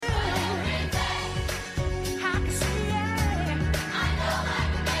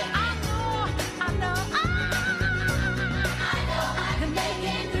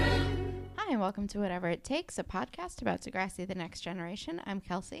welcome to Whatever It Takes, a podcast about Degrassi The Next Generation. I'm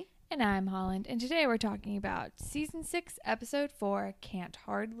Kelsey. And I'm Holland, and today we're talking about Season 6, Episode 4, Can't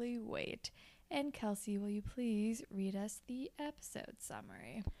Hardly Wait. And Kelsey, will you please read us the episode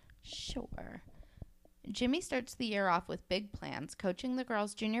summary? Sure. Jimmy starts the year off with big plans, coaching the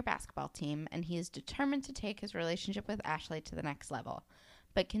girls' junior basketball team, and he is determined to take his relationship with Ashley to the next level.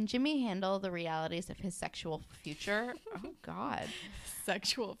 But can Jimmy handle the realities of his sexual future? Oh, God.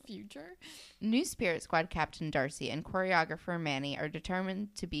 Sexual future? New Spirit Squad Captain Darcy and choreographer Manny are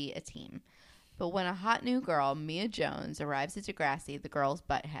determined to be a team. But when a hot new girl, Mia Jones, arrives at Degrassi, the girls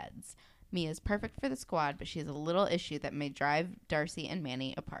butt heads. Mia is perfect for the squad, but she has a little issue that may drive Darcy and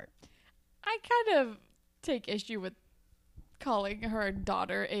Manny apart. I kind of take issue with calling her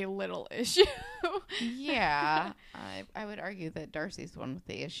daughter a little issue. Yeah, I would argue that Darcy's the one with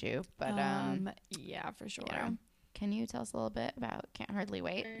the issue, but yeah, for sure. You know, can you tell us a little bit about Can't Hardly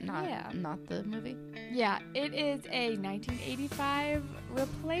Wait? Not the movie. Yeah, it is a 1985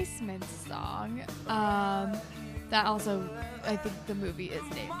 replacement song. That also, I think the movie is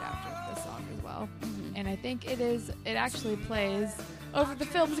named after the song as well. Mm-hmm. And I think it actually plays over the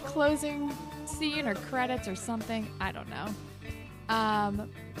film's closing scene or credits or something. I don't know.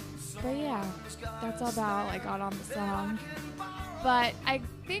 But yeah, that's all about I got on the song. But I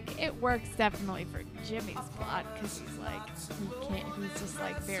think it works definitely for Jimmy's plot because he's just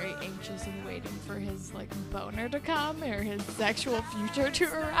very anxious and waiting for his boner to come or his sexual future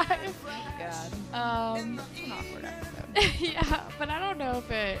to arrive. God. It's an awkward episode. Yeah, but I don't know if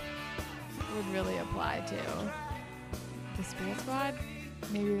it would really apply to the Spirit Squad.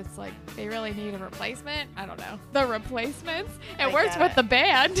 Maybe it's they really need a replacement. I don't know. The Replacements. It works with the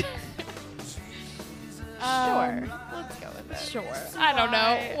band. Sure. Let's go with it. Sure. I don't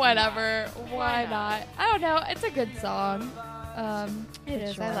know. Whatever. Why not? I don't know. It's a good song. It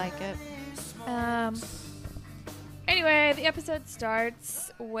is. Sure. I like it. Anyway, the episode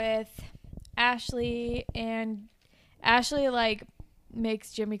starts with Ashley, and Ashley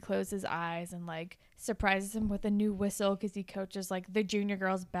makes Jimmy close his eyes and surprises him with a new whistle because he coaches the junior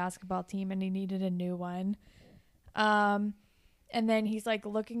girls basketball team and he needed a new one. And then he's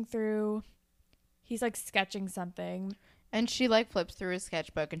looking through, he's sketching something. And she flips through his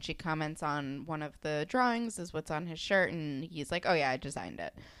sketchbook and she comments on one of the drawings is what's on his shirt, and he's like, oh yeah, I designed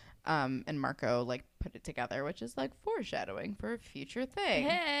it. And Marco put it together, which is foreshadowing for a future thing.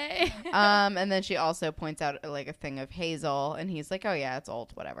 Hey. And then she also points out a thing of Hazel, and he's like, oh yeah, it's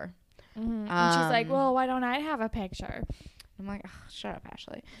old, whatever. Mm-hmm. And she's like, well, why don't I have a picture? I'm like, oh, shut up,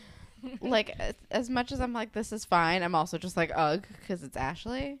 Ashley. As much as I'm this is fine, I'm also just ugh, because it's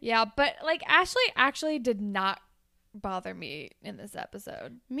Ashley. Yeah, but Ashley actually did not bother me in this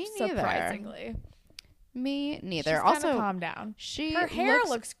episode. Me neither. Surprisingly. Me neither. She's also, calm down. Her hair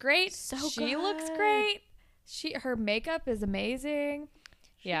looks great. She looks great. Her makeup is amazing.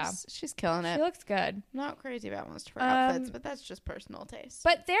 She's killing it. She looks good. I'm not crazy about most of her outfits, but that's just personal taste.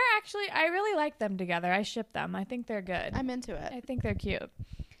 But they're actually, I really like them together. I ship them. I think they're good. I'm into it. I think they're cute.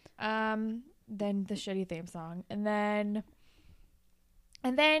 Then the shitty theme song, and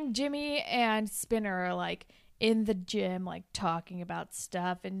then Jimmy and Spinner are in the gym talking about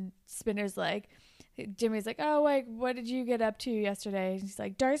stuff, and Spinner's Jimmy's oh, what did you get up to yesterday? And he's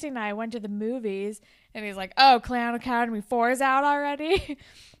like, Darcy and I went to the movies. And he's like, oh, Clown Academy 4 is out already?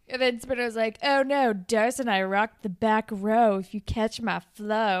 And then Spinner's like, oh no, Darcy and I rocked the back row, if you catch my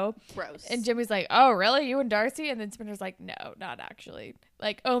flow. Gross. And Jimmy's like, oh, really? You and Darcy? And then Spinner's like, no, not actually.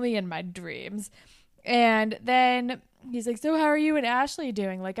 Only in my dreams. And then he's like, so how are you and Ashley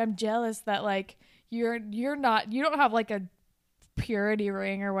doing? I'm jealous that you don't have a purity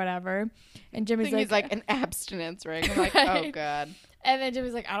ring or whatever. And Jimmy's he's an abstinence ring. I'm like, right? Oh god. And then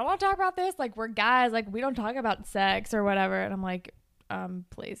Jimmy's like, I don't want to talk about this, we're guys, we don't talk about sex or whatever. And I'm like,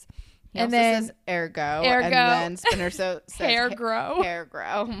 please. And then says ergo, and then Spinner says hair grow.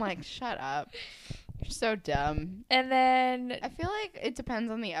 I'm like, shut up, you're so dumb. And then I feel it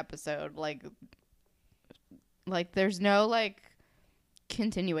depends on the episode. There's no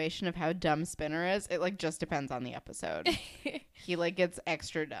continuation of how dumb Spinner is. It just depends on the episode. He gets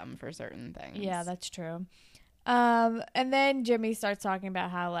extra dumb for certain things. Yeah, that's true. And then Jimmy starts talking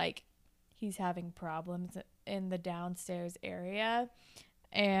about how he's having problems in the downstairs area,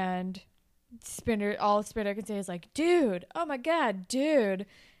 and all Spinner can say is dude, oh my god, dude.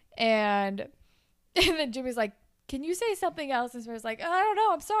 And then Jimmy's like, can you say something else? And Spinner's like, oh, I don't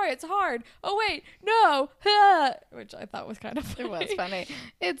know. I'm sorry. It's hard. Oh, wait. No. Which I thought was kind of funny. It was funny.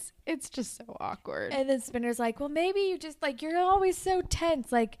 It's just so awkward. And then Spinner's like, well, maybe you just you're always so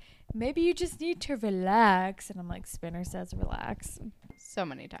tense. Maybe you just need to relax. And I'm like, Spinner says relax. So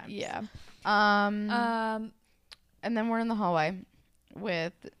many times. Yeah. And then we're in the hallway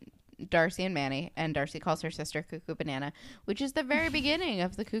with Darcy and Manny, and Darcy calls her sister Cuckoo Banana, which is the very beginning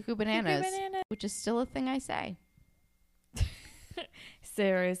of the Cuckoo Bananas, which is still a thing I say.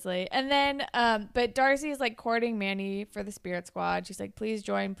 Seriously. And then, but Darcy is like courting Manny for the Spirit Squad. She's like, please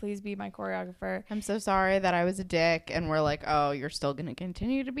join, please be my choreographer. I'm so sorry that I was a dick. And we're like, oh, you're still going to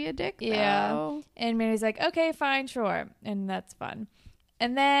continue to be a dick, though? Yeah. And Manny's like, okay, fine, sure. And that's fun.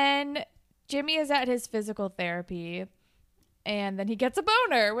 And then Jimmy is at his physical therapy. And then he gets a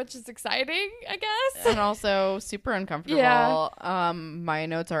boner, which is exciting, I guess. And also super uncomfortable. Yeah. My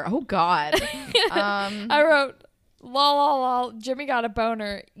notes are, oh, God. I wrote, lol, lol, lol, Jimmy got a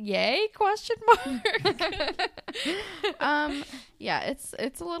boner. Yay? Question mark. Yeah, it's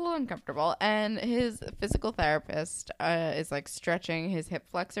a little uncomfortable. And his physical therapist is like stretching his hip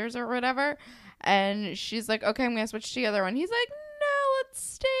flexors or whatever. And she's like, okay, I'm going to switch to the other one. He's like, no, let's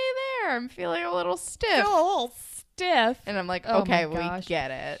stay there. I'm feeling a little stiff. A little stiff. And I'm like, Oh okay, my we gosh.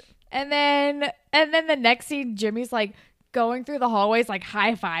 get it. And then the next scene, Jimmy's like going through the hallways, like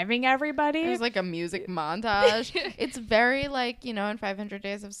high-fiving everybody. There's like a music montage. It's very like, you know, in 500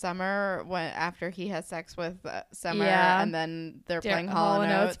 Days of Summer, when after he has sex with Summer, Yeah. and then they're playing Hall &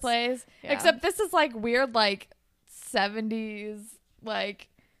 Hall & Oates. plays. Yeah. Except this is like weird, like 70s, like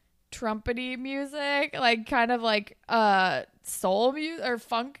trumpety music, like kind of like soul music or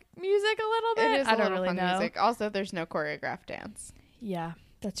funk music a little bit. It is I a don't little really fun know. music. Also, there's no choreographed dance. Yeah,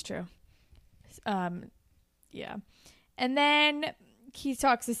 that's true. Yeah. And then he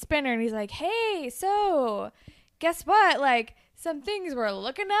talks to Spinner and he's like, hey, so guess what? Like some things we're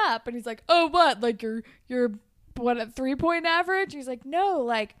looking up. And he's like, oh, what? Like your what, a 3-point average? And he's like, no,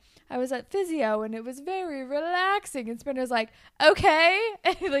 like I was at physio and it was very relaxing. And Spinner's like, okay.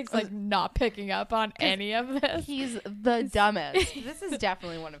 And he like not picking up on any of this. He's the dumbest. This is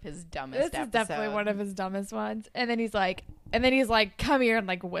definitely one of his dumbest This is definitely one of his dumbest ones. And then he's like, come here, and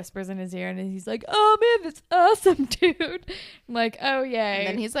like whispers in his ear, and he's like, oh man, that's awesome, dude. I'm like, oh yay. And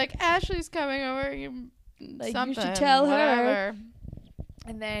then he's like, Ashley's coming over. You should tell her. her.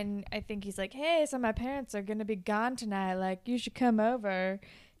 And then I think he's like, hey, so my parents are gonna be gone tonight. Like, you should come over.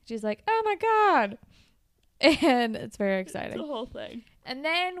 She's like, oh my god. And it's very exciting. The whole thing. And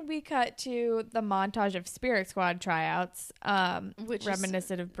then we cut to the montage of Spirit Squad tryouts, Which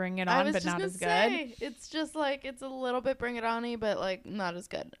reminiscent of Bring It On, but not as good. It's just like, it's a little bit Bring It On-y, but like not as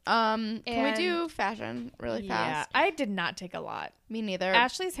good. Can we do fashion really fast? Yeah, I did not take a lot. Me neither.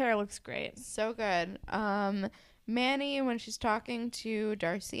 Ashley's hair looks great. So good. Manny, when she's talking to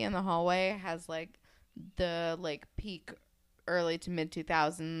Darcy in the hallway, has like the like peak early to mid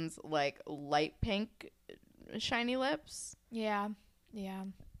 2000s like light pink shiny lips. Yeah.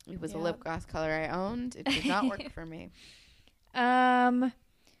 It was a lip gloss color I owned. It did not work for me. I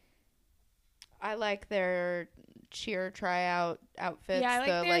like their cheer tryout outfits. Yeah, I like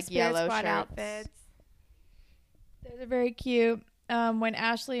the their like Spirit yellow Squad shirts. outfits. They're very cute. When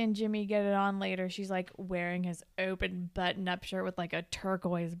Ashley and Jimmy get it on later, she's like wearing his open button-up shirt with like a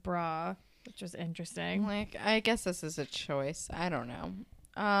turquoise bra, which was interesting. Like, I guess this is a choice. I don't know.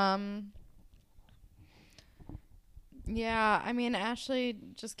 Yeah, I mean, Ashley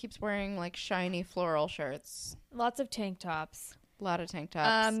just keeps wearing like shiny floral shirts. Lots of tank tops. A lot of tank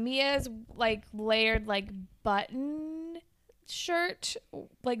tops. Mia's like layered like button shirt,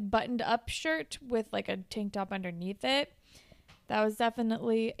 like buttoned up shirt with like a tank top underneath it. That was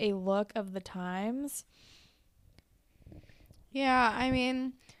definitely a look of the times. Yeah, I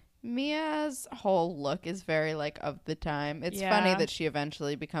mean, Mia's whole look is very like of the time. It's funny that she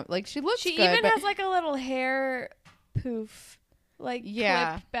eventually becomes like she looks She good, even but has like a little hair poof, like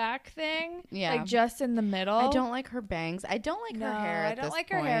clip back thing. Yeah. Like just in the middle. I don't like her bangs. I don't like her hair. I don't like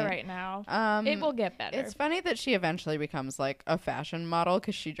her hair right now. It will get better. It's funny that she eventually becomes like a fashion model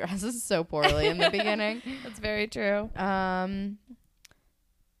because she dresses so poorly in the beginning. That's very true.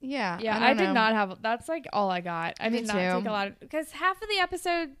 Yeah. I did not have. That's like all I got. I Me did not too. take a lot because half of the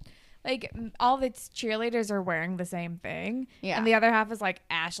episode, like all of its cheerleaders are wearing the same thing. Yeah. And the other half is like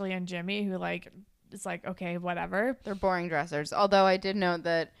Ashley and Jimmy, who like it's like okay, whatever. They're boring dressers. Although I did note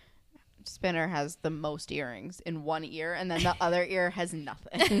that Spinner has the most earrings in one ear, and then the other ear has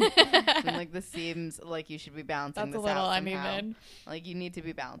nothing. And, like, this seems like you should be balancing That's this a little out somehow. uneven. Like, you need to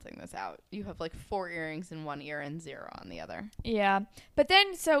be balancing this out. You have like 4 earrings in one ear and 0 on the other. Yeah, but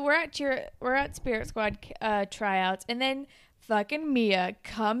then so we're at Spirit Squad tryouts, and then fucking Mia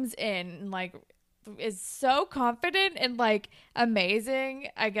comes in and like is so confident and like amazing,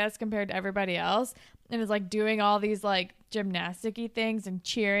 I guess, compared to everybody else, and is like doing all these like gymnastic-y things and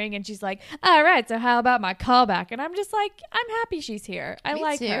cheering, and she's like, all right, so how about my callback? And I'm just like, I'm happy she's here. I Me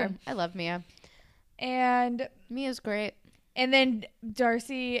like too. her. I love Mia. And Mia's great. then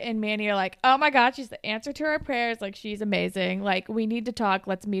Darcy and Manny are like, oh my God, she's the answer to our prayers. Like, she's amazing. Like, we need to talk.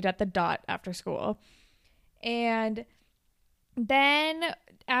 Let's meet at the Dot after school. And then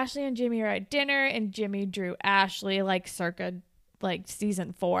Ashley and Jimmy are at dinner, and Jimmy drew Ashley like circa like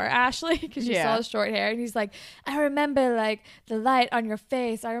season 4 Ashley, because she saw the short hair, and he's like, I remember like the light on your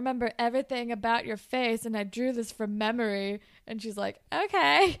face. I remember everything about your face, and I drew this from memory. And she's like,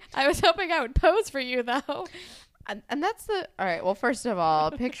 okay. I was hoping I would pose for you though. And that's the all right. Well, first of all,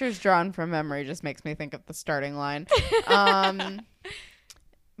 pictures drawn from memory just makes me think of the starting line.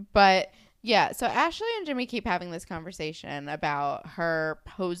 But yeah, so Ashley and Jimmy keep having this conversation about her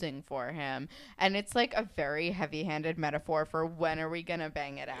posing for him, and it's like a very heavy-handed metaphor for when are we gonna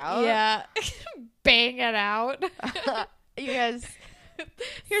bang it out? Yeah. Bang it out. You guys,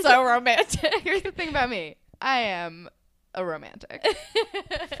 romantic. here's the thing about me. I am a romantic.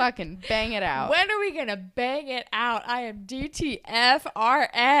 Fucking bang it out. When are we gonna bang it out? I am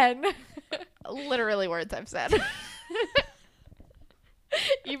DTFRN. Literally words I've said.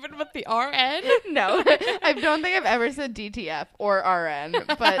 Even with the RN? No, I don't think I've ever said DTF or RN,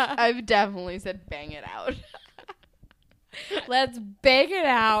 but I've definitely said bang it out. Let's bang it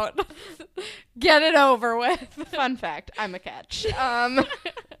out. Get it over with. Fun fact, I'm a catch. It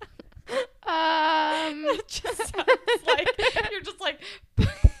just sounds like you're just like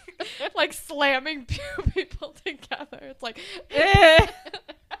like slamming two people together. It's like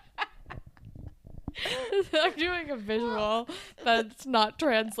I'm doing a visual that's not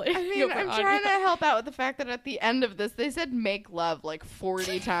translating. I mean, I'm trying to help out with the fact that at the end of this, they said make love like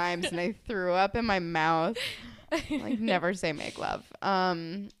 40 times, and I threw up in my mouth. Like, never say make love.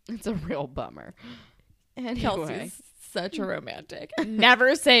 It's a real bummer. Anyway. Kelsey's such a romantic.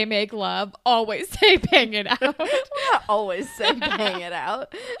 Never say make love. Always say bang it out. Not always say bang it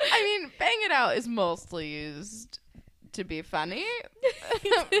out. I mean, bang it out is mostly used to be funny,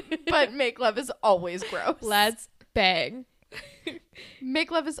 but make love is always gross. Let's bang. Make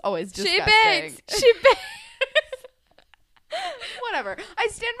love is always disgusting. She bangs. She bangs. Whatever. I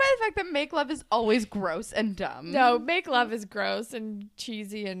stand by the fact that make love is always gross and dumb. No, make love is gross and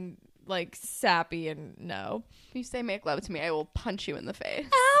cheesy and like sappy, and no. If you say make love to me, I will punch you in the face.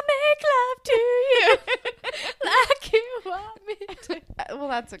 I'll make love to you like you want me to. Well,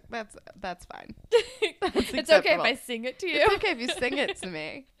 that's fine. It's okay if I sing it to you. It's okay if you sing it to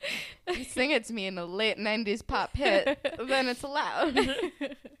me. If you sing it to me in a late 90s pop hit, then it's allowed.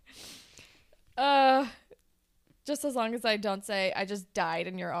 Just as long as I don't say I just died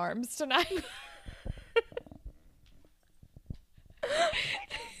in your arms tonight.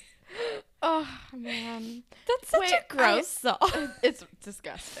 Oh, man. That's such a gross song. It's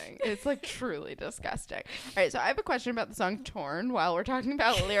disgusting. It's like truly disgusting. All right, so I have a question about the song Torn while we're talking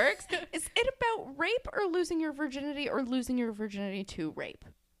about lyrics. Is it about rape or losing your virginity, or losing your virginity to rape?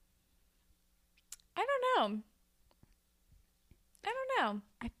 I don't know.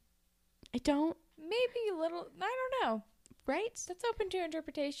 I don't. Maybe a little. I don't know. Right? That's open to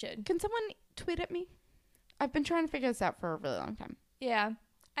interpretation. Can someone tweet at me? I've been trying to figure this out for a really long time. Yeah.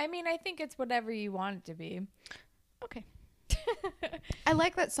 I mean, I think it's whatever you want it to be. Okay. I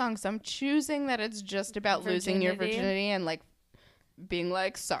like that song, so I'm choosing that it's just about losing your virginity and like being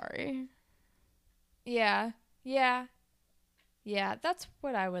like sorry. Yeah. Yeah. Yeah, that's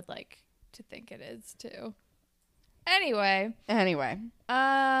what I would like to think it is too. Anyway. So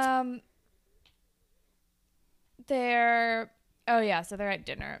they're at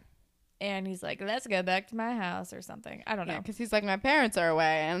dinner, and he's like, let's go back to my house or something. I don't know. Because he's like, my parents are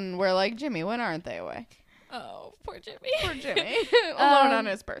away, and we're like, Jimmy, when aren't they away? Oh, poor Jimmy. Poor Jimmy. Alone on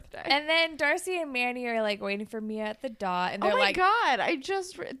his birthday. And then Darcy and Manny are like waiting for Mia at the Dot, and they're like, oh my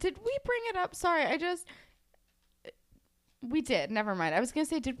God, did we bring it up? Sorry, we did. Never mind. I was going to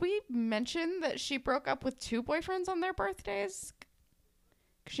say, did we mention that she broke up with 2 boyfriends on their birthdays?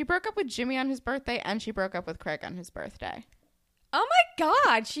 She broke up with Jimmy on his birthday, and she broke up with Craig on his birthday. oh my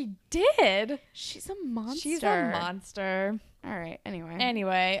God, she did. She's a monster. She's a monster. All right.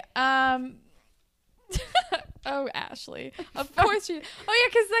 Anyway. Oh, Ashley. Of course she. Oh, yeah,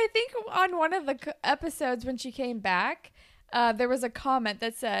 because I think on one of the episodes when she came back, there was a comment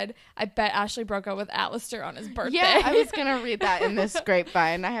that said, I bet Ashley broke up with Alistair on his birthday. Yeah, I was going to read that in this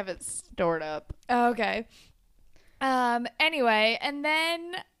grapevine. I have it stored up. Okay. Anyway, and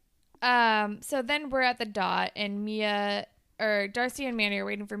then, so then we're at the Dot, and Mia, Darcy and Manny are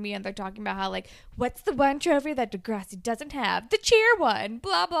waiting for Mia, and they're talking about how, like, what's the one trophy that Degrassi doesn't have? The cheer one,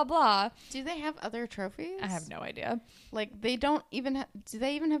 blah, blah, blah. Do they have other trophies? I have no idea. Like, they don't even do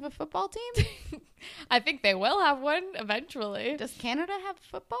they even have a football team? I think they will have one eventually. Does Canada have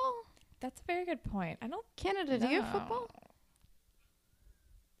football? That's a very good point. I don't Canada, do you have football?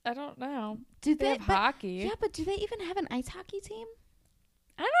 I don't know. Do They have hockey. Yeah, but do they even have an ice hockey team?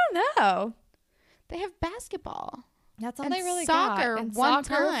 I don't know. They have basketball. That's all And they really soccer got. And one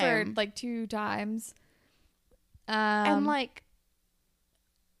soccer time. for like 2 times. And like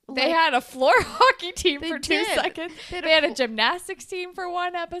they had a floor hockey team They for 2 did. seconds. They They had had a a gymnastics team for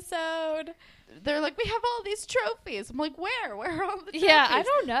 1 episode. they're like, we have all these trophies. I'm like, where? Where are all the trophies? Yeah, I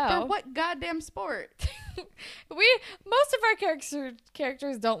don't know. For what goddamn sport? Most of our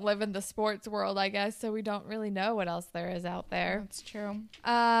characters don't live in the sports world, I guess, so we don't really know what else there is out there. That's true.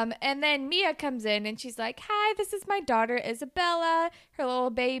 And then Mia comes in and she's like, "Hi, this is my daughter Isabella, her little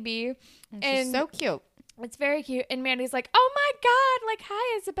baby." And she's so cute. It's very cute. And Mandy's like, "Oh my God, like,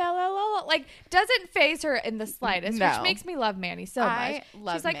 hi, Isabella, Lola." Like, doesn't phase her in the slightest, No. which makes me love Manny so much. I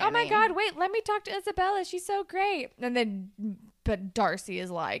love She's like, "Oh my Manny. God, wait, let me talk to Isabella. She's so great." And then, but Darcy is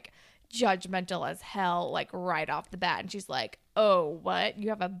like judgmental as hell, like right off the bat. And she's like, "Oh, what? You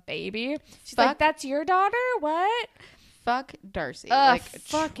have a baby?" She's like, "That's your daughter? What?" Fuck Darcy. Ugh, Like,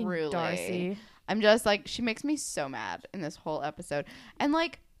 fucking truly. Darcy. I'm just like, she makes me so mad in this whole episode. And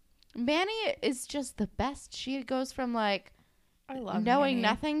like, Manny is just the best. She goes from like I love knowing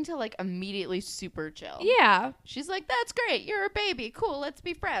Manny. nothing to like immediately super chill. Yeah. She's like, that's great. You're a baby. Cool. Let's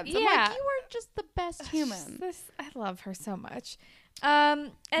be friends. I'm Yeah. like, you are just the best human. I love her so much.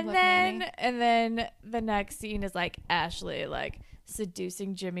 And love then Manny. the next scene is like Ashley like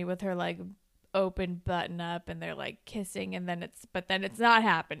seducing Jimmy with her like open button up, and they're like kissing, and then it's not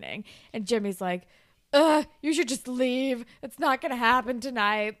happening. And Jimmy's like, you should just leave. It's not gonna happen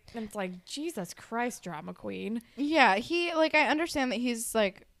tonight. And it's like, Jesus Christ, drama queen. Yeah. He, like, I understand that he's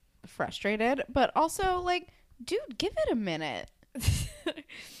like frustrated, but also like, dude, give it a minute.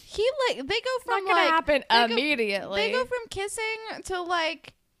 He like, they go from Not gonna like, happen they go- immediately. They go from kissing to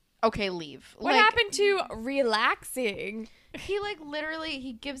like, okay, leave. What Like, happened to relaxing? He like literally,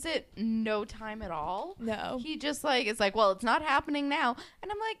 he gives it no time at all. No. He just like, it's like, well, it's not happening now. And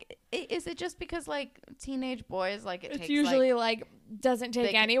I'm like, is it just because like teenage boys, like it It's takes usually like doesn't take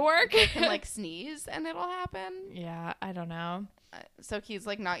they can- any work. they can like sneeze and it'll happen. Yeah, I don't know. So he's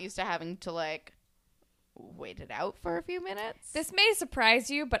like not used to having to like wait it out for a few minutes. This may surprise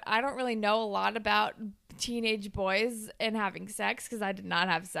you, but I don't really know a lot about teenage boys and having sex because I did not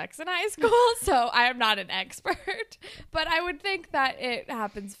have sex in high school, so I am not an expert. But I would think that it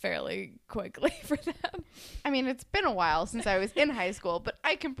happens fairly quickly for them. I mean, it's been a while since I was in high school, but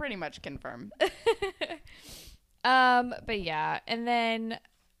I can pretty much confirm. But yeah, and then,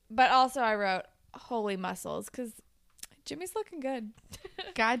 but also I wrote holy muscles because Jimmy's looking good.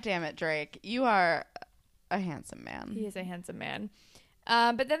 God damn it, Drake. You are a handsome man. He is a handsome man.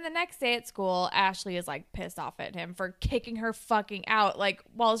 But then the next day at school, Ashley is like pissed off at him for kicking her fucking out, like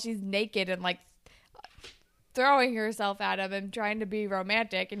while she's naked and like throwing herself at him and trying to be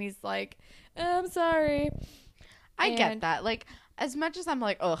romantic. And he's like, "I'm sorry." I get that. Like, as much as I'm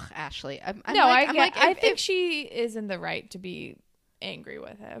like, ugh, Ashley. I'm No, like, I think she is in the right to be angry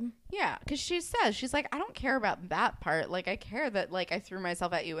with him. Yeah, because she says, she's like, I don't care about that part. Like, I care that, like, I threw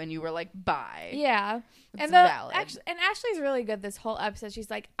myself at you and you were like, bye. Yeah. It's valid. And Ashley's really good this whole episode. She's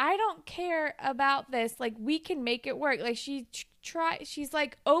like, I don't care about this. Like, we can make it work. Like, she's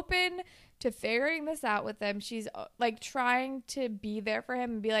like open to figuring this out with him. She's like trying to be there for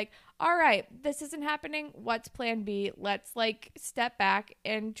him and be like, all right, this isn't happening. What's plan B? Let's like step back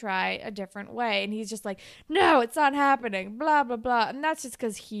and try a different way. And he's just like, no, it's not happening. Blah, blah, blah. And that's just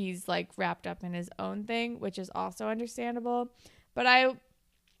because he's like wrapped up in his own thing, which is also understandable. But I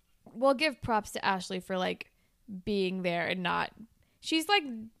will give props to Ashley for like being there and not, she's like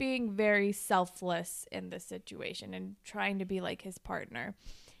being very selfless in this situation and trying to be like his partner.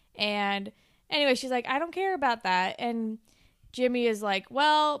 And anyway, she's like, I don't care about that. And Jimmy is like,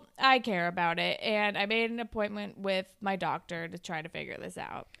 well, I care about it. And I made an appointment with my doctor to try to figure this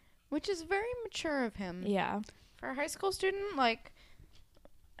out. Which is very mature of him. Yeah. For a high school student, like,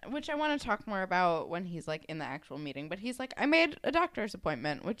 which I want to talk more about when he's, like, in the actual meeting. But he's like, I made a doctor's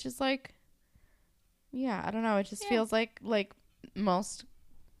appointment, which is, like, yeah, I don't know. It just feels like most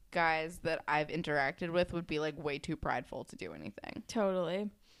guys that I've interacted with would be, like, way too prideful to do anything. Totally.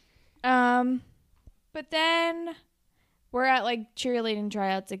 But then we're at like cheerleading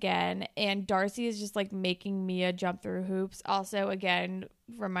tryouts again, and Darcy is just like making Mia jump through hoops. Also, again,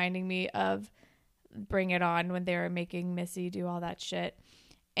 reminding me of Bring It On when they were making Missy do all that shit.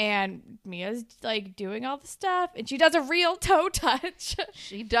 And Mia's like doing all the stuff, and she does a real toe touch.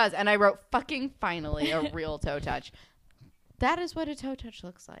 She does. And I wrote fucking finally a real toe touch. That is what a toe touch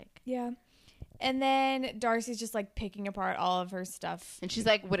looks like. Yeah. And then Darcy's just like picking apart all of her stuff. And she's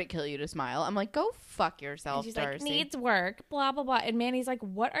like, would it kill you to smile? I'm like, go fuck yourself, And she's Darcy. like, needs work, blah, blah, blah. And Manny's like,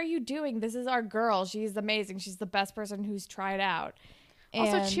 what are you doing? This is our girl. She's amazing. She's the best person who's tried out.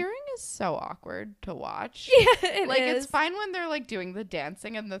 Also, And cheering is so awkward to watch. Yeah, it like, is. it's fine when they're, like, doing the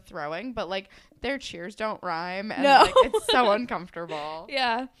dancing and the throwing, but, like, their cheers don't rhyme. And, No. like, it's so uncomfortable.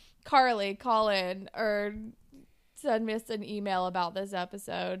 Yeah. Carly, call in or send me an email about this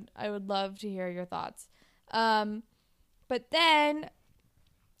episode. I would love to hear your thoughts. But then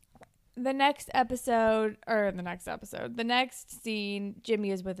the next scene,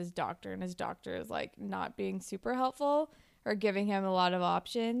 Jimmy is with his doctor, and his doctor is like not being super helpful or giving him a lot of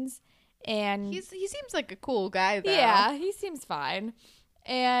options. And He seems like a cool guy, though. yeah, he seems fine.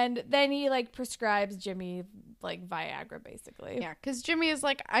 And then he like prescribes Jimmy like Viagra, basically. Yeah, because Jimmy is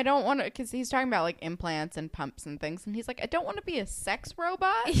like, I don't want to, because he's talking about like implants and pumps and things, and he's like, I don't want to be a sex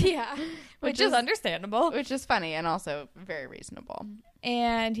robot. Yeah, which is understandable. Which is funny and also very reasonable.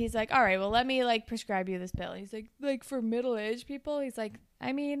 And he's like, all right, well, let me like prescribe you this pill. He's like for middle-aged people. He's like,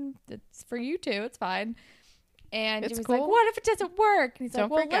 I mean, it's for you too. It's fine. And It's Jimmy's cool. like, what if it doesn't work? And he's Don't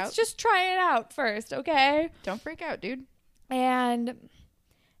like, well, freak let's out. just try it out first, okay? Don't freak out, dude. And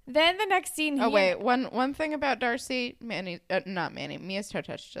then the next scene. Oh wait, one thing about Darcy, not Manny. Mia's toe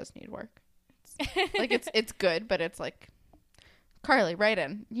touch does need work. It's good, but it's like, Carly, write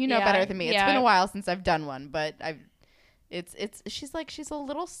in. You know better than me. It's been a while since I've done one, but she's a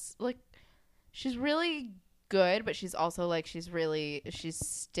little like, she's really good, but she's also like she's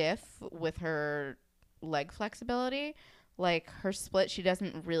stiff with her leg flexibility. Like her split, she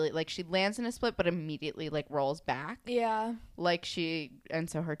doesn't really like, she lands in a split but immediately like rolls back. Yeah. Like and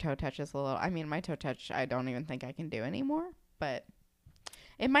so her toe touch is a little, I mean, my toe touch I don't even think I can do anymore, but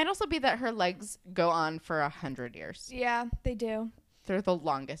it might also be that her legs go on for 100 years. Yeah, they do. They're the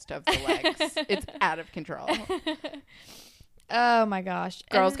longest of the legs. It's out of control. Oh my gosh.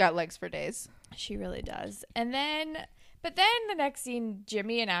 Girl's got legs for days. She really does. But then the next scene,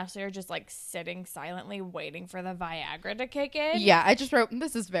 Jimmy and Ashley are just like sitting silently waiting for the Viagra to kick in. Yeah, I just wrote,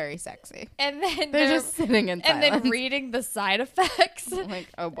 this is very sexy. And then They're just sitting in silence. and then reading the side effects. I'm like,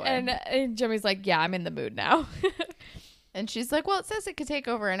 oh boy. And Jimmy's like, yeah, I'm in the mood now. And she's like, well, it says it could take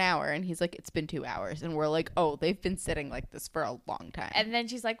over an hour. And he's like, it's been 2 hours. And we're like, oh, they've been sitting like this for a long time. And then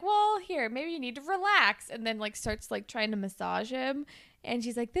she's like, well, here, maybe you need to relax. And then like starts like trying to massage him. And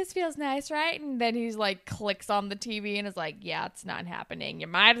she's like, this feels nice, right? And then he's like clicks on the TV and is like, yeah, it's not happening. You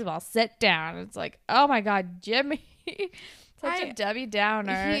might as well sit down. And it's like, oh my God, Jimmy. Such a Debbie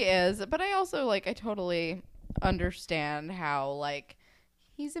Downer. He is. But I also like, I totally understand how like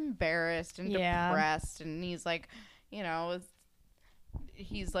he's embarrassed and depressed. And he's like, you know,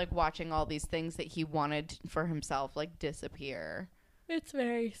 he's like watching all these things that he wanted for himself like disappear. It's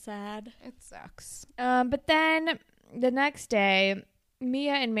very sad. It sucks. But then the next day,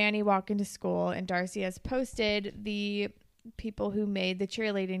 Mia and Manny walk into school, and Darcy has posted the people who made the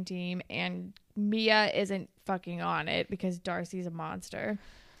cheerleading team, and Mia isn't fucking on it because Darcy's a monster.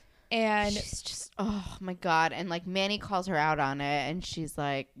 And she's just, oh my God. And like Manny calls her out on it, and she's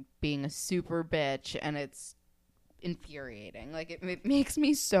like being a super bitch, and it's infuriating. Like it makes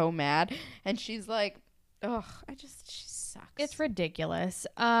me so mad. And she's like, ugh, she sucks. it's ridiculous.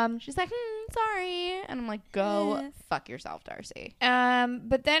 She's like, sorry. And I'm like, go fuck yourself, Darcy.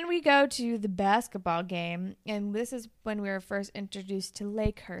 But then we go to the basketball game, and this is when we were first introduced to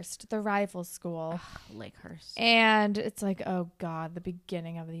Lakehurst, the rival school. Ugh, Lakehurst. And it's like, oh God, the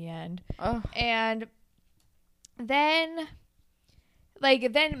beginning of the end. Ugh. And then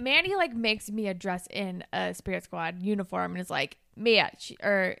Manny like makes Mia dress in a Spirit Squad uniform and is like, Mia,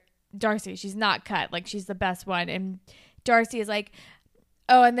 Darcy, she's not cut. Like, she's the best one. And Darcy is like,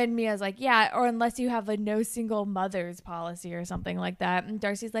 oh, and then Mia's like, yeah, or unless you have a no single mothers policy or something like that. And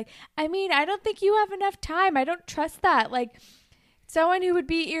Darcy's like, I mean, I don't think you have enough time. I don't trust that. Like, someone who would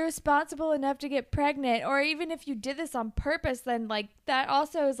be irresponsible enough to get pregnant, or even if you did this on purpose, then like that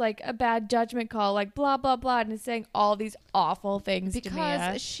also is like a bad judgment call, like blah, blah, blah. And is saying all these awful things to Mia.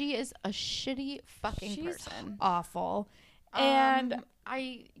 Because she is a shitty fucking She's person. Awful. And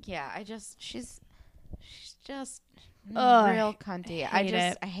she's just Ugh, real cunty. I hate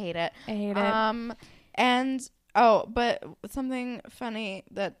it. I hate it. And but something funny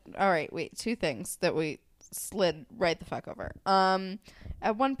that, all right, wait, two things that we slid right the fuck over.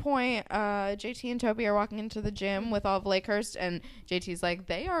 At one point, JT and Toby are walking into the gym with all of Lakehurst, and JT's like,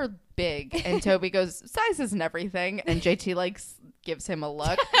 they are big. And Toby goes, size isn't everything. And JT, like, gives him a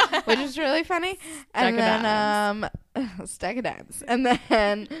look, which is really funny. And then, stack of dimes. And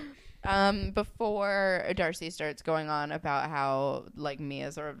then, before Darcy starts going on about how, like,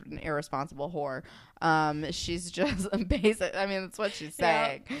 Mia's sort of an irresponsible whore, she's just basic. I mean, that's what she's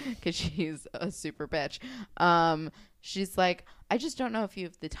saying, because she's a super bitch. She's like, I just don't know if you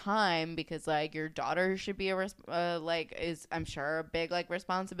have the time, because, like, your daughter should be is, I'm sure, a big, like,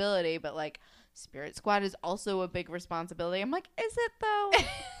 responsibility, but, like, Spirit Squad is also a big responsibility. I'm like, is it though?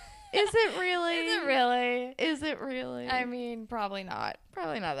 Is it really? Is it really? Is it really? I mean, probably not.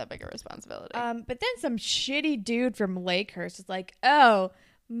 Probably not that big a responsibility. But then some shitty dude from Lakehurst is like, oh,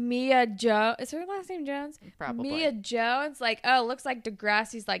 Mia Jones. Is her last name Jones? Probably. Mia Jones. Like, oh, looks like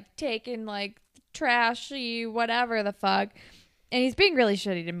Degrassi's like taking like trashy whatever the fuck. And he's being really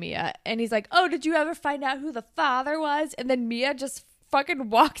shitty to Mia. And he's like, oh, did you ever find out who the father was? And then Mia just fucking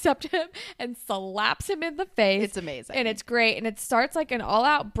walks up to him and slaps him in the face. It's amazing. And it's great. And it starts like an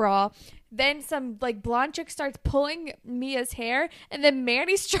all-out brawl. Then some like blonde chick starts pulling Mia's hair, and then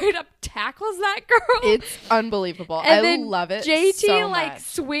Manny straight up tackles that girl. It's unbelievable. And I love it. JT so like much.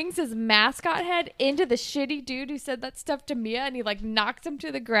 swings his mascot head into the shitty dude who said that stuff to Mia, and he like knocks him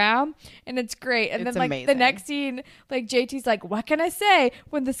to the ground, and it's great. And It's then like amazing. the next scene, like JT's like, "What can I say?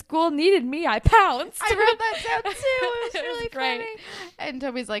 When the school needed me, I pounced." I wrote that down too. It was It was really great. funny. And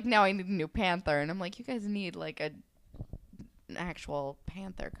Toby's like, now I need a new panther. And I'm like, you guys need like an actual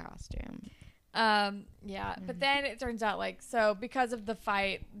panther costume. Yeah, but then it turns out like, so because of the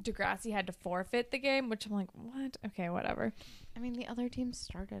fight, Degrassi had to forfeit the game, which I'm like, what? Okay, whatever. I mean, the other team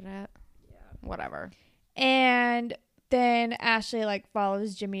started it. Yeah. Whatever. And then Ashley like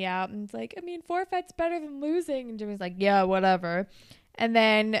follows Jimmy out and it's like, I mean, forfeit's better than losing. And Jimmy's like, yeah, whatever. And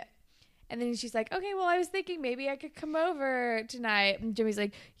then she's like, okay, well, I was thinking maybe I could come over tonight. And Jimmy's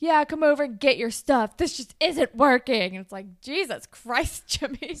like, yeah, come over and get your stuff. This just isn't working. And it's like, Jesus Christ,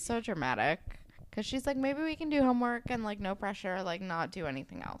 Jimmy. So dramatic. Because she's like, maybe we can do homework and, like, no pressure, like, not do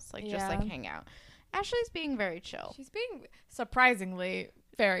anything else. Like, just, like, hang out. Ashley's being very chill. She's being surprisingly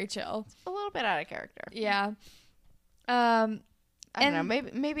very chill. A little bit out of character. Yeah. I don't know.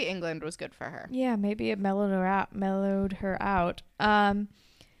 Maybe England was good for her. Yeah, maybe it mellowed her out.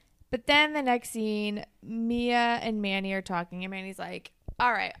 But then the next scene, Mia and Manny are talking, and Manny's like,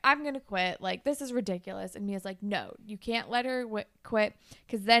 all right, I'm going to quit. Like, this is ridiculous. And Mia's like, no, you can't let her quit,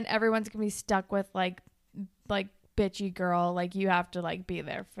 because then everyone's going to be stuck with, like, bitchy girl. Like, you have to, like, be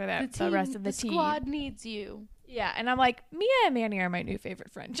there for that, the rest of the team. The squad needs you. Yeah, and I'm like, Mia and Manny are my new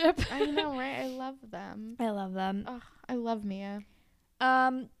favorite friendship. I know, right? I love them. I love them. Oh, I love Mia.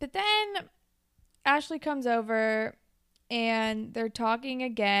 But then Ashley comes over and they're talking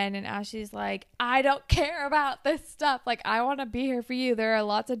again, and Ashley's like, I don't care about this stuff. Like, I want to be here for you. There are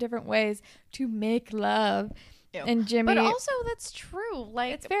lots of different ways to make love. Ew. And Jimmy, But also, that's true.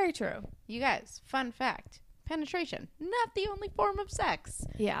 Like, it's very true. you guys, fun fact. Penetration, not the only form of sex.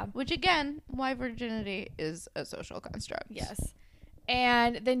 Yeah. Which, again, why virginity is a social construct. Yes.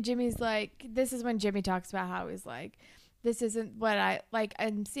 And then Jimmy's like, this is when Jimmy talks about how he's like, this isn't what I, like,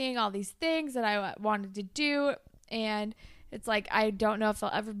 I'm seeing all these things that I wanted to do, and it's like, I don't know if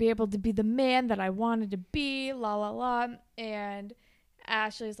I'll ever be able to be the man that I wanted to be, la, la, la. And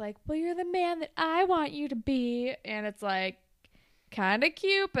Ashley's like, well, you're the man that I want you to be. And it's like, kind of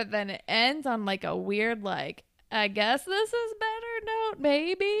cute, but then it ends on like a weird, like, I guess this is better note,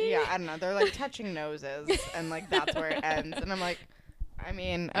 maybe. Yeah, I don't know. They're like touching noses, and like that's where it ends. And I'm like, I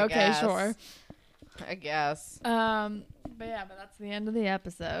mean, I Okay, guess. sure. I guess. But yeah, but that's the end of the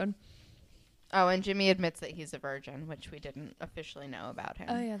episode. Oh, and Jimmy admits that he's a virgin, which we didn't officially know about him.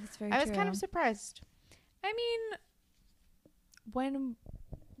 Oh yeah, that's very I true. was kind of surprised. I mean, when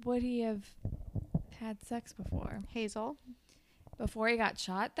would he have had sex before? Hazel? Before he got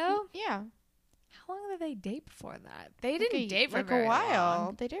shot, though? Yeah. How long did they date before that? They didn't date for like very a while.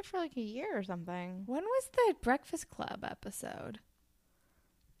 long. They did for like a year or something. When was the Breakfast Club episode?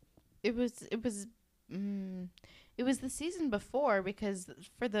 It was the season before, because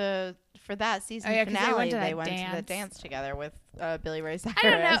for that season Oh, yeah, 'cause finale they went went to to the that dance together with Billy Ray Cyrus. I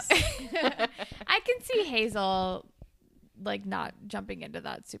don't know. I can see Hazel like not jumping into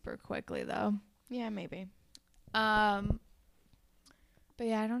that super quickly though. Yeah, maybe. But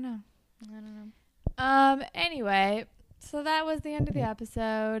yeah, I don't know. I don't know. Anyway, so that was the end of the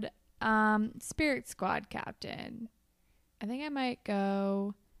episode. Spirit Squad captain. I think I might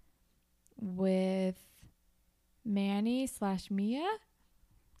go with Manny / Mia.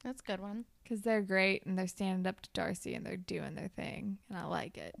 That's a good one. Because they're great and they're standing up to Darcy and they're doing their thing. And I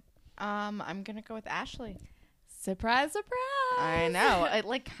like it. I'm going to go with Ashley. Surprise, surprise. I know. It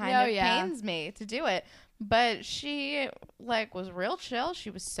like kind of pains me to do it. But she like was real chill. She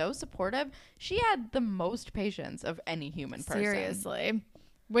was so supportive. She had the most patience of any human person. Seriously.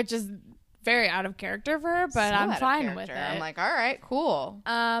 Which is very out of character for her, but I'm fine with it. I'm like, all right, cool.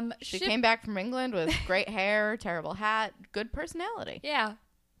 She came back from England with great hair, terrible hat, good personality. Yeah.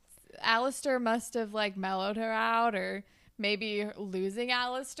 Alistair must have like mellowed her out, or maybe losing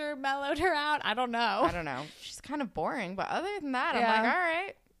Alistair mellowed her out. I don't know. She's kind of boring, but other than that, I'm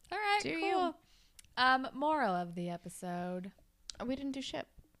like, all right, do cool. Moral of the episode. We didn't do ship.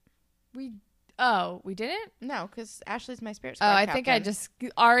 We didn't? No, because Ashley's my spirit squad I captain. think I just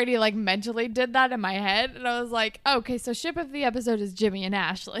already like mentally did that in my head, and I was like, okay, so ship of the episode is Jimmy and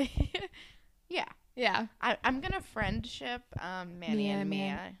Ashley. Yeah. Yeah. I'm gonna friendship Manny and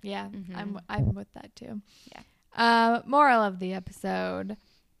Mia. Yeah, mm-hmm. I'm with that too. Yeah. Moral of the episode: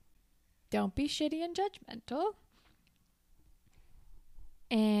 don't be shitty and judgmental,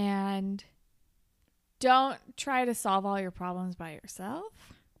 and don't try to solve all your problems by yourself.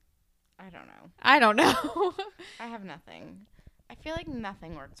 I don't know. I have nothing. I feel like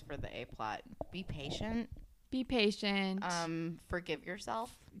nothing works for the A plot. Be patient. Be patient. Forgive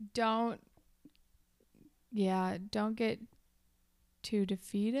yourself. Don't get too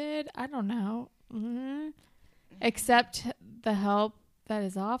defeated. I don't know. Mm-hmm. Accept the help that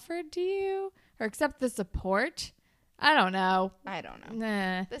is offered to you, or accept the support. I don't know.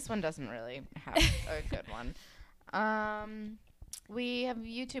 Nah. This one doesn't really have a good one. We have a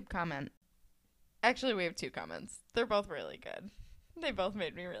YouTube comment. Actually, we have 2 comments. They're both really good. They both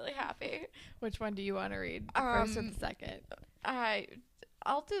made me really happy. Which one do you want to read? The first or the second?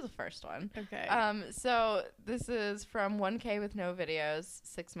 I'll do the first one. Okay. So this is from 1K with no videos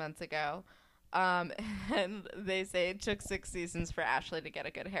 6 months ago. And they say it took 6 seasons for Ashley to get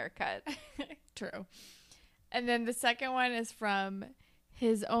a good haircut. True. And then the second one is from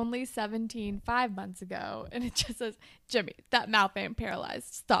his only 17 5 months ago. And it just says, Jimmy, that mouth ain't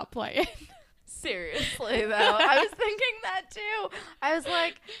paralyzed. Stop playing. Seriously, though. I was thinking that, too. I was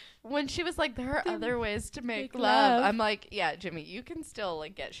like, when she was like, there are other ways to make love. I'm like, yeah, Jimmy, you can still,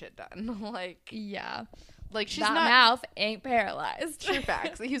 like, get shit done. Like, yeah. Like, she's that not. mouth ain't paralyzed. True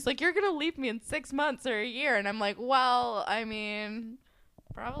facts. He's like, you're going to leave me in 6 months or a year. And I'm like, well, I mean,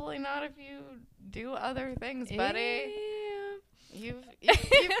 probably not if you do other things, buddy. You've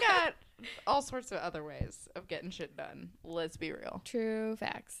got all sorts of other ways of getting shit done. Let's be real. True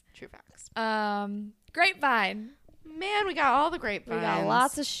facts. Grapevine. Man, we got all the grapevines. We got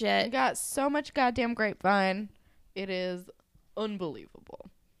lots of shit. We got so much goddamn grapevine. It is unbelievable.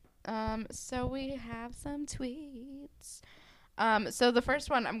 So we have some tweets. So the first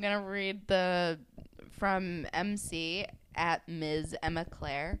one I'm gonna read from MC at Ms. Emma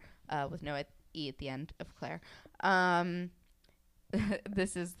Claire, with no E at the end of Claire.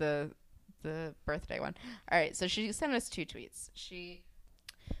 This is the birthday one. All right, so she sent us 2 tweets. She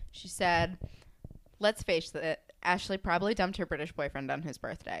said, let's face it, Ashley probably dumped her British boyfriend on his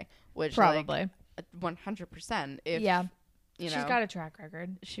birthday, which probably like, 100%. If she's got a track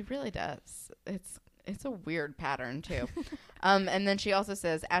record. She really does. It's a weird pattern too. And then she also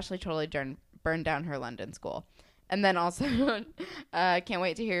says Ashley totally burned down her London school. And then also, can't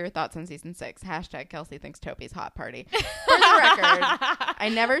wait to hear your thoughts on season 6. # Kelsey thinks Toby's hot party. For the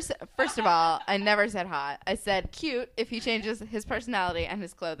record, first of all, I never said hot. I said cute if he changes his personality and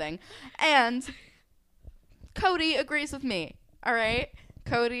his clothing. And Cody agrees with me. All right?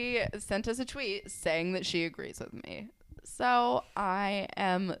 Cody sent us a tweet saying that she agrees with me. So I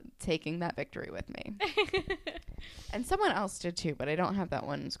am taking that victory with me. And someone else did too, but I don't have that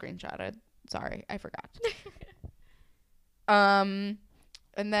one screenshotted. Sorry, I forgot. And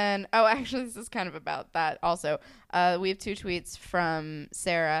then, actually, this is kind of about that also. We have 2 tweets from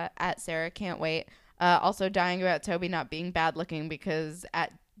Sarah at Sarah Can't Wait. Also dying about Toby not being bad looking because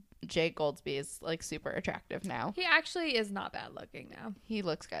at Jay Goldsby is like super attractive now. He actually is not bad looking now. He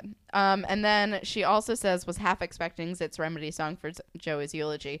looks good. And then she also says was half expecting Zit's Remedy song for Joey's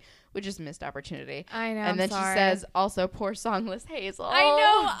eulogy, which is a missed opportunity. I know. And then she says also poor songless Hazel. I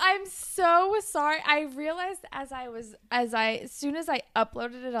know. I'm so sorry. I realized as soon as I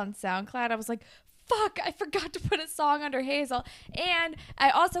uploaded it on SoundCloud, I was like, fuck, I forgot to put a song under Hazel. And I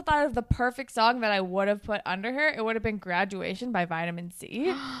also thought of the perfect song that I would have put under her. It would have been Graduation by Vitamin C.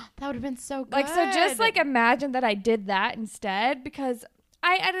 That would have been so good. Like, so just like imagine that I did that instead, because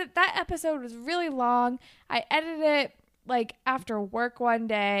that episode was really long. I edited it like after work one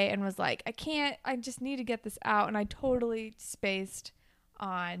day and was like, I just need to get this out. And I totally spaced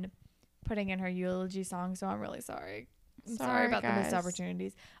on putting in her eulogy song, so I'm really sorry. I'm sorry about guys. the missed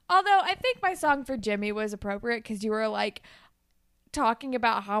opportunities. Although I think my song for Jimmy was appropriate because you were like talking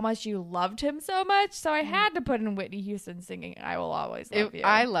about how much you loved him so much, so I had to put in Whitney Houston singing "I Will Always Love You."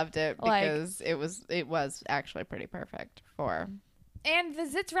 I loved it Like- because it was actually pretty perfect for. And the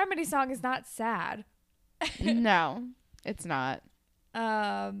Zits Remedy song is not sad. No, it's not.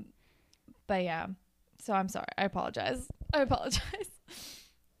 But yeah, so I'm sorry. I apologize.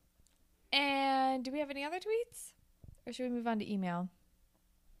 And do we have any other tweets, or should we move on to email?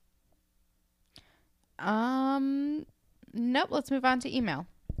 Nope. Let's move on to email.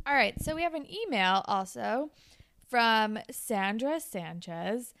 All right, so we have an email also from Sandra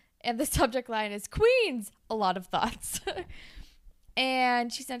Sanchez, and the subject line is Queens, a lot of thoughts.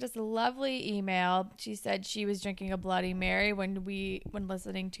 And she sent us a lovely email. She said she was drinking a Bloody Mary when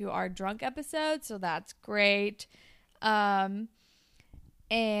listening to our drunk episode, so that's great. And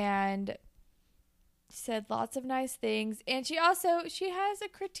said lots of nice things. And she has a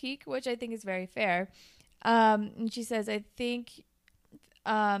critique, which I think is very fair. And she says, I think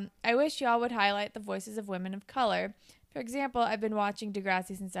I wish y'all would highlight the voices of women of color. For example, I've been watching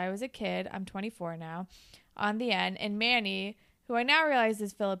Degrassi since I was a kid. I'm 24 now. On the end, and Manny, who I now realize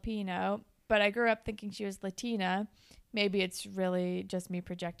is Filipino, but I grew up thinking she was Latina. Maybe it's really just me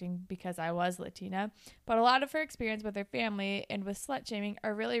projecting because I was Latina. But a lot of her experience with her family and with slut shaming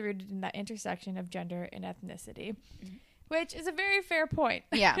are really rooted in that intersection of gender and ethnicity, which is a very fair point.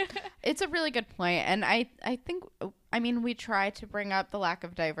 Yeah, it's a really good point. And I think, I mean, we try to bring up the lack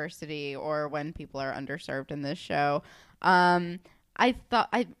of diversity or when people are underserved in this show. I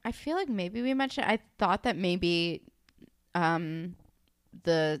feel like maybe we mentioned, I thought that maybe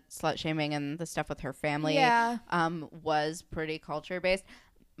the slut shaming and the stuff with her family was pretty culture based.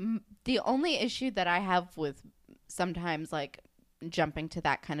 The only issue that I have with sometimes like jumping to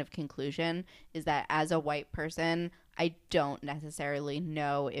that kind of conclusion is that as a white person, I don't necessarily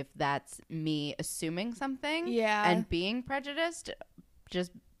know if that's me assuming something and being prejudiced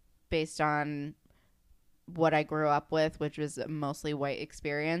just based on what I grew up with, which was a mostly white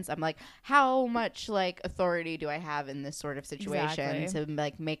experience. I'm like, how much like authority do I have in this sort of situation to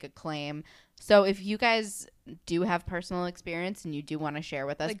like make a claim? So if you guys do have personal experience and you do want to share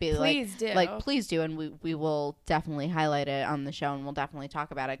with us, please do, and we will definitely highlight it on the show, and we'll definitely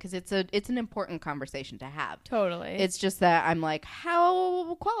talk about it because it's an important conversation to have. Totally. It's just that I'm like,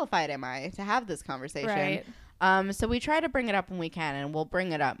 how qualified am I to have this conversation? Right. So we try to bring it up when we can, and we'll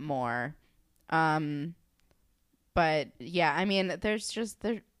bring it up more. But yeah, I mean,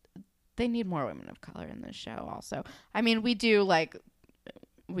 they need more women of color in this show also. I mean, we do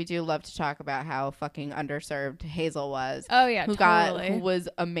love to talk about how fucking underserved Hazel was. Oh yeah, who was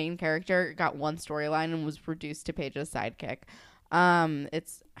a main character, got one storyline and was reduced to Paige's sidekick.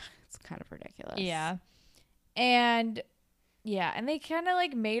 It's kind of ridiculous. Yeah. And they kind of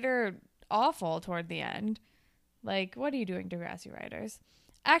like made her awful toward the end. Like, what are you doing, Degrassi writers?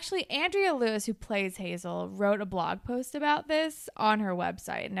 Actually, Andrea Lewis, who plays Hazel, wrote a blog post about this on her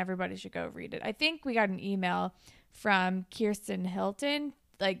website, and everybody should go read it. I think we got an email from Kirsten Hilton,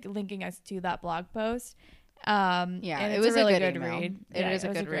 like linking us to that blog post. And it was was a really good good email. read. It was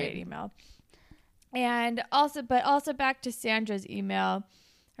a great read. email. And also back to Sandra's email,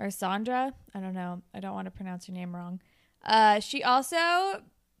 or Sandra. I don't know. I don't want to pronounce her name wrong. She also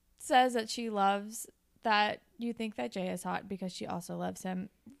says that she loves that you think that Jay is hot because she also loves him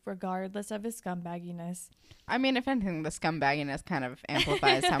regardless of his scumbagginess. I mean, if anything, the scumbagginess kind of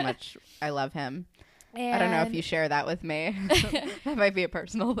amplifies how much I love him. And I don't know if you share that with me. That might be a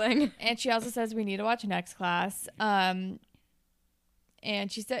personal thing. And she also says we need to watch Next Class. And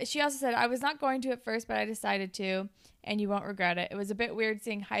she also said, I was not going to at first, but I decided to, and you won't regret it. It was a bit weird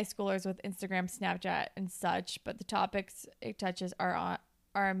seeing high schoolers with Instagram, Snapchat, and such, but the topics it touches are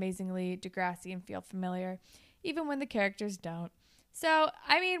amazingly Degrassi and feel familiar, even when the characters don't. So,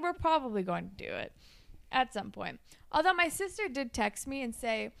 I mean, we're probably going to do it at some point. Although my sister did text me and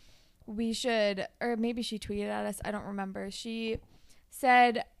say we should, or maybe she tweeted at us, I don't remember. She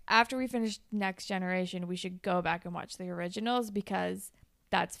said after we finish Next Generation, we should go back and watch the originals because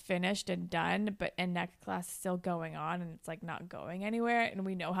that's finished and done, and Next Class is still going on, and it's like not going anywhere, and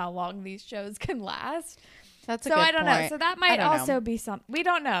we know how long these shows can last. That's a good point. So I don't know. So that might also be some. We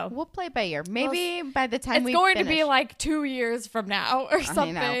don't know. We'll play by ear. Maybe by the time it's going to be like 2 years from now or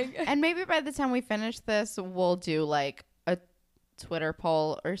something. I know. And maybe by the time we finish this, we'll do like a Twitter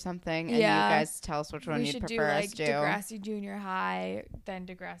poll or something, and you guys tell us which one you'd prefer us to do. Degrassi Junior High, then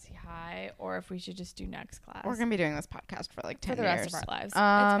Degrassi High, or if we should just do Next Class. We're gonna be doing this podcast for like 10 years. For the rest of our lives. It's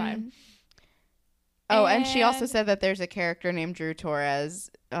fine. Oh, and she also said that there's a character named Drew Torres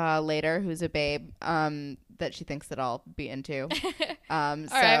later who's a babe that she thinks that I'll be into. All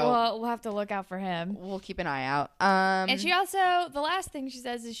right, well, we'll have to look out for him. We'll keep an eye out. And she also, the last thing she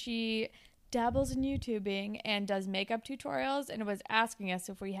says is she dabbles in YouTubing and does makeup tutorials and was asking us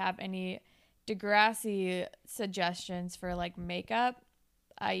if we have any Degrassi suggestions for like makeup,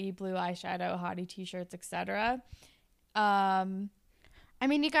 i.e. blue eyeshadow, hottie t-shirts, etc. I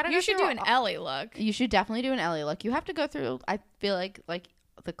mean, you should do an Ellie look. You should definitely do an Ellie look. You have to go through, I feel like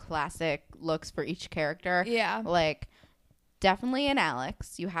the classic looks for each character. Yeah. Like, definitely an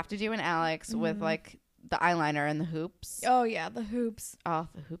Alex. You have to do an Alex with, like, the eyeliner and the hoops. Oh, yeah, the hoops. Oh,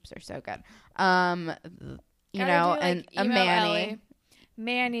 the hoops are so good. You Gotta know, do, like, and a emo Manny. Ellie.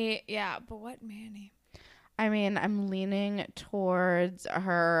 Manny, yeah, but what Manny? I mean, I'm leaning towards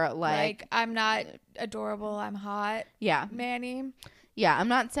her, like I'm not adorable, I'm hot. Yeah. Manny. Yeah, I'm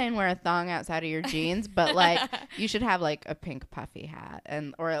not saying wear a thong outside of your jeans, but like you should have like a pink puffy hat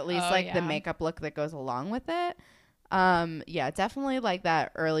or at least the makeup look that goes along with it. Yeah, definitely like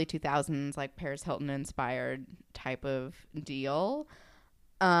that early 2000s like Paris Hilton inspired type of deal.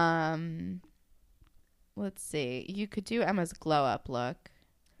 Let's see. You could do Emma's glow up look.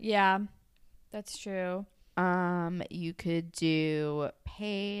 Yeah. That's true. You could do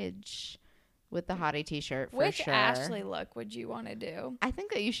Paige with the hottie t-shirt for Which sure. Ashley look would you want to do? I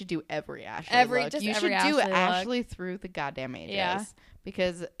think that you should do every Ashley look. You should do Ashley through the goddamn ages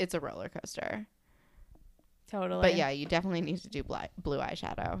because it's a roller coaster. Totally. But yeah, you definitely need to do blue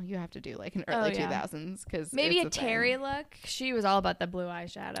eyeshadow. You have to do like an early 2000s because maybe a Terry look. She was all about the blue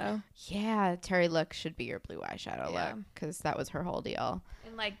eyeshadow. Yeah, Terry look should be your blue eyeshadow look because that was her whole deal.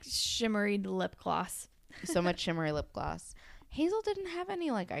 And like shimmery lip gloss. So much shimmery lip gloss. Hazel didn't have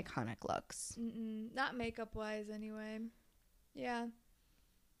any like iconic looks. Not makeup wise anyway. Yeah.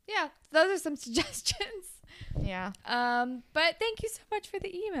 Yeah, those are some suggestions. Yeah. But thank you so much for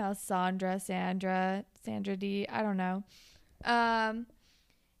the email, Sandra D. I don't know.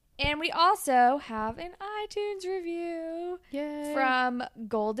 And we also have an iTunes review from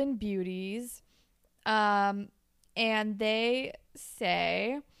Golden Beauties. And they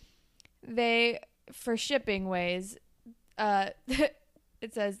say for shipping ways,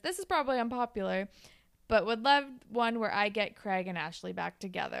 it says, this is probably unpopular, but would love one where I get Craig and Ashley back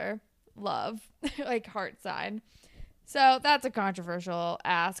together. Love. Like heart sign. So that's a controversial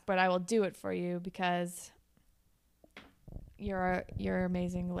ask, but I will do it for you because you're an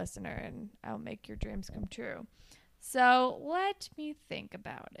amazing listener and I'll make your dreams come true. So let me think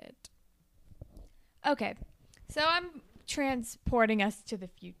about it. Okay. So I'm transporting us to the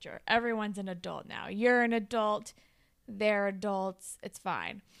future. Everyone's an adult now. You're an adult. They're adults. It's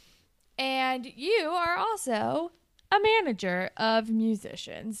fine. And you are also a manager of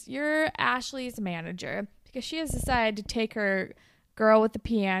musicians. You're Ashley's manager because she has decided to take her girl with the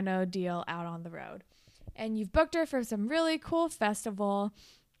piano deal out on the road. And you've booked her for some really cool festival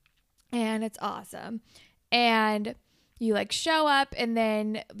and it's awesome. And you like show up and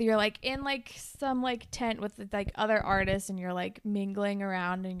then you're like in like some like tent with like other artists and you're like mingling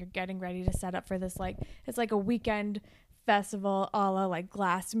around and you're getting ready to set up for this like it's like a weekend festival a la like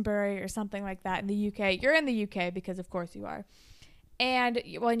Glastonbury or something like that in the UK. You're in the UK because of course you are. And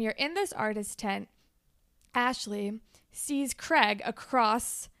when you're in this artist tent, Ashley sees Craig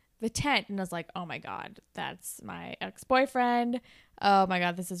across the tent and is like, oh my God, that's my ex-boyfriend. Oh my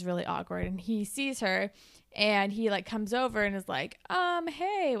God, this is really awkward. And he sees her and he like comes over and is like,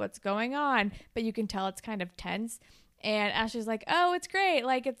 hey, what's going on? But you can tell it's kind of tense. And Ashley's like, oh, it's great.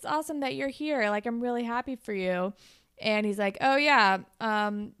 Like, it's awesome that you're here. Like, I'm really happy for you. And he's like, oh yeah,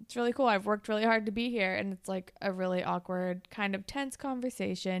 it's really cool. I've worked really hard to be here. And it's like a really awkward kind of tense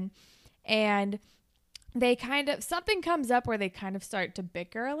conversation. And they kind of, something comes up where they kind of start to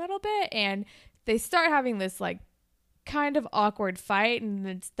bicker a little bit. And they start having this like kind of awkward fight.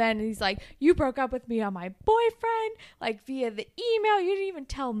 And then he's like, you broke up with me on my boyfriend, like via the email. You didn't even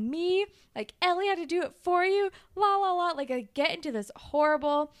tell me. Like Ellie had to do it for you. La, la, la. Like I get into this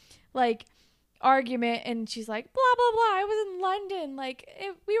horrible like argument and she's like blah blah blah, I was in London, like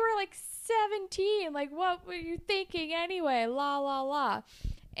we were like 17, like what were you thinking anyway, la la la.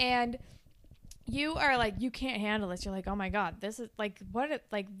 And you are like, you can't handle this. You're like, oh my God, this is like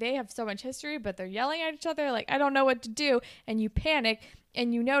like they have so much history but they're yelling at each other, like I don't know what to do. And you panic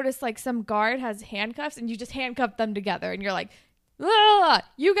and you notice like some guard has handcuffs and you just handcuff them together and you're like, la, la, la.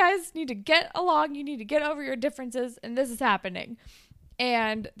 You guys need to get along, you need to get over your differences and this is happening.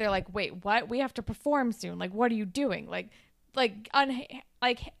 And they're like, wait, what? We have to perform soon. Like, what are you doing? Like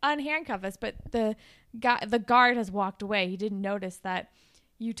unhandcuff us. But the guard has walked away. He didn't notice that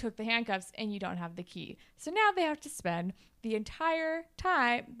you took the handcuffs and you don't have the key. So now they have to spend the entire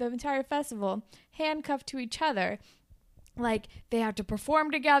festival handcuffed to each other. Like, they have to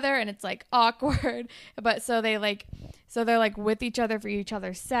perform together and it's like awkward, but they're like with each other for each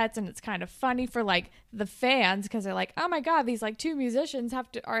other's sets, and it's kind of funny for like the fans because they're like, oh my god, these like two musicians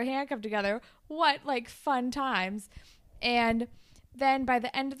are handcuffed together, what like fun times. And then by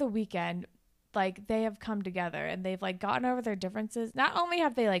the end of the weekend, like, they have come together and they've like gotten over their differences. Not only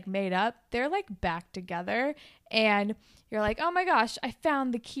have they like made up, they're like back together, and you're like, oh my gosh, I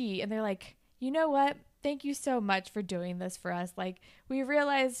found the key. And they're like, you know what? Thank you so much for doing this for us. Like, we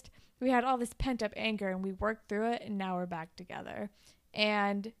realized we had all this pent up anger and we worked through it, and now we're back together.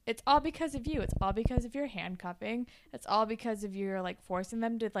 And it's all because of you. It's all because of your handcuffing. It's all because of your like forcing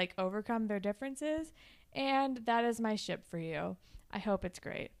them to like overcome their differences. And that is my ship for you. I hope it's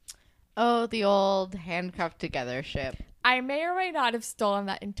great. Oh, the old handcuffed together ship. I may or may not have stolen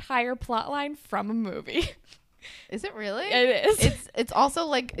that entire plot line from a movie. Is it really? It is. It's also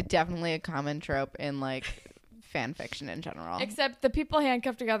like definitely a common trope in like fan fiction in general. Except the people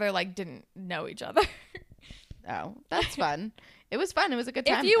handcuffed together like didn't know each other. Oh, that's fun. It was fun. It was a good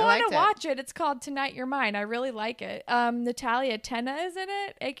time. If you want to watch it, it's called Tonight You're Mine. I really like it. Natalia Tena is in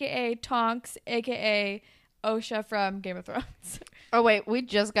it, aka Tonks, aka Osha from Game of Thrones. Oh wait, we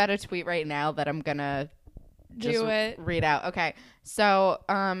just got a tweet right now that I'm gonna just read out. Okay, so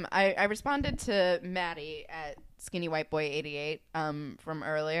I responded to Maddie at Skinny White Boy 88 from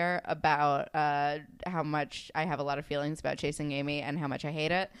earlier about how much I have a lot of feelings about Chasing Amy and how much I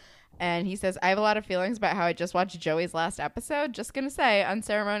hate it. And he says, I have a lot of feelings about how I just watched Joey's last episode. Just gonna say,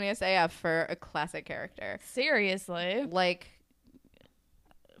 unceremonious AF for a classic character. Seriously. Like,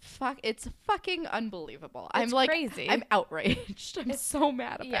 fuck, it's fucking unbelievable. It's I'm like crazy. I'm outraged. I'm so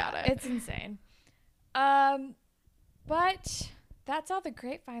mad about it. It's insane. But that's all the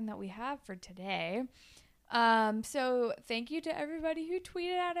grapevine that we have for today. So thank you to everybody who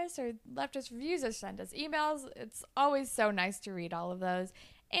tweeted at us or left us reviews or sent us emails. It's always so nice to read all of those.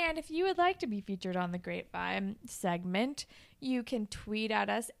 And if you would like to be featured on the Grapevine segment, you can tweet at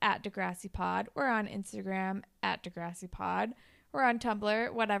us at DeGrassiPod. We're on Instagram at DeGrassiPod. We're on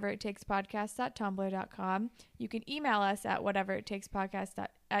Tumblr, whateverittakespodcast.tumblr.com. You can email us at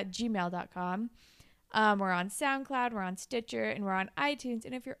whateverittakespodcast@gmail.com. We're on SoundCloud, we're on Stitcher, and we're on iTunes.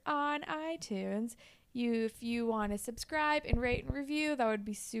 And if you're on iTunes, if you want to subscribe and rate and review, that would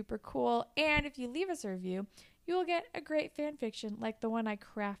be super cool. And if you leave us a review, you will get a great fan fiction like the one I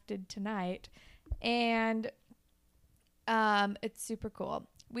crafted tonight. And it's super cool.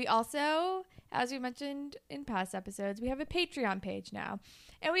 We also, as we mentioned in past episodes, we have a Patreon page now.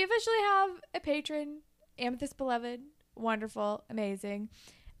 And we officially have a patron, Amethyst Beloved. Wonderful, amazing.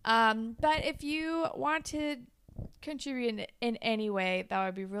 But if you want to contribute in any way, that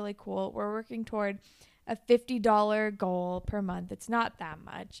would be really cool. We're working toward a $50 goal per month. It's not that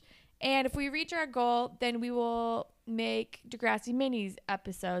much. And if we reach our goal, then we will make Degrassi Minis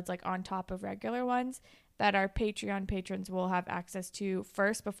episodes like on top of regular ones that our Patreon patrons will have access to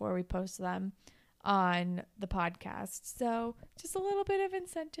first before we post them on the podcast. So just a little bit of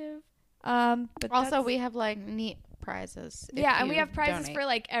incentive. But also, we have like neat prizes. Yeah, and we have prizes for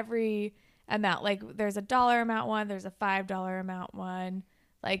like every amount. Like there's a $1 amount one, there's a $5 amount one.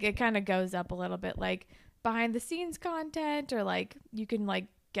 Like it kind of goes up a little bit, like behind the scenes content, or like you can like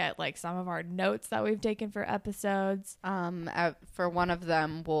get like some of our notes that we've taken for episodes. For one of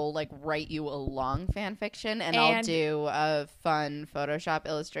them, we'll like write you a long fan fiction, and I'll do a fun Photoshop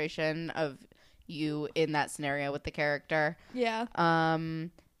illustration of you in that scenario with the character. Yeah.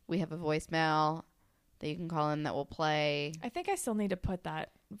 We have a voicemail that you can call in that will play. I think I still need to put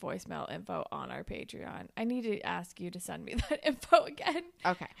that voicemail info on our Patreon. I need to ask you to send me that info again.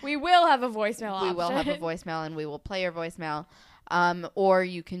 Okay. We will have a voicemail option. We will have a voicemail, and we will play your voicemail. Or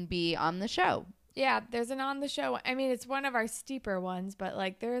you can be on the show. Yeah, there's an on the show. I mean, it's one of our steeper ones, but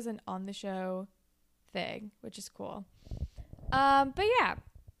like there is an on the show thing, which is cool. But yeah.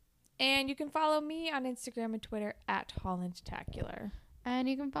 And you can follow me on Instagram and Twitter at HollandTacular. And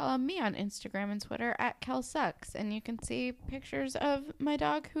you can follow me on Instagram and Twitter at KelSucks. And you can see pictures of my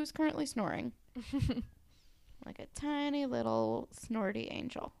dog who's currently snoring. Like a tiny little snorty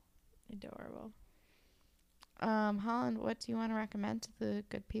angel. Adorable. Holland, what do you want to recommend to the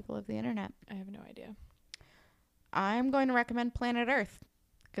good people of the internet? I have no idea. I'm going to recommend Planet Earth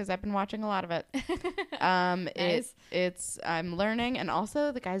because I've been watching a lot of it. Nice. I'm learning, and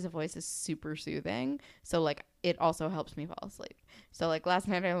also the guy's voice is super soothing. So like it also helps me fall asleep. So like last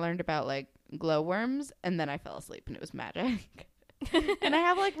night I learned about like glowworms, and then I fell asleep, and it was magic. And I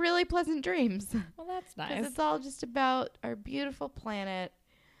have like really pleasant dreams. Well, that's nice. It's all just about our beautiful planet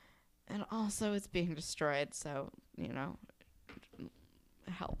And also it's being destroyed, so,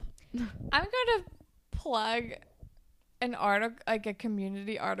 help. I'm going to plug an article, like a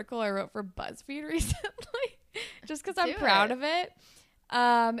community article I wrote for BuzzFeed recently, just because I'm proud of it.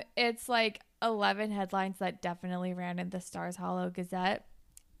 It's like 11 headlines that definitely ran in the Stars Hollow Gazette.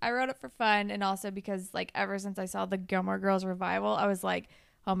 I wrote it for fun, and also because, like, ever since I saw the Gilmore Girls revival, I was like,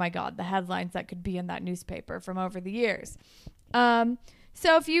 oh my God, the headlines that could be in that newspaper from over the years.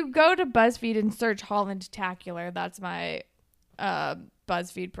 So if you go to BuzzFeed and search Holland-tacular, that's my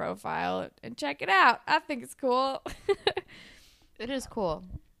BuzzFeed profile, and check it out. I think it's cool. It is cool.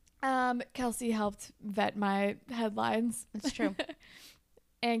 Kelsey helped vet my headlines. It's true.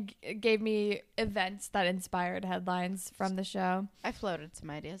 And gave me events that inspired headlines from the show. I floated some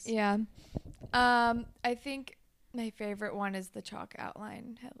ideas. Yeah. I think my favorite one is the chalk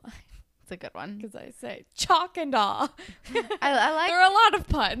outline headline. It's a good one. Because I say chalk and awe. I like. There are a lot of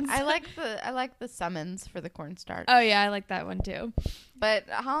puns. I like the summons for the cornstarch. Oh yeah, I like that one too. But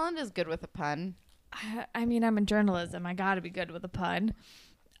Holland is good with a pun. I mean, I'm in journalism. I got to be good with a pun.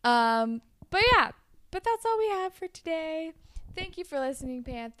 But that's all we have for today. Thank you for listening,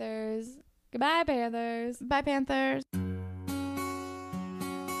 Panthers. Goodbye, Panthers. Bye, Panthers.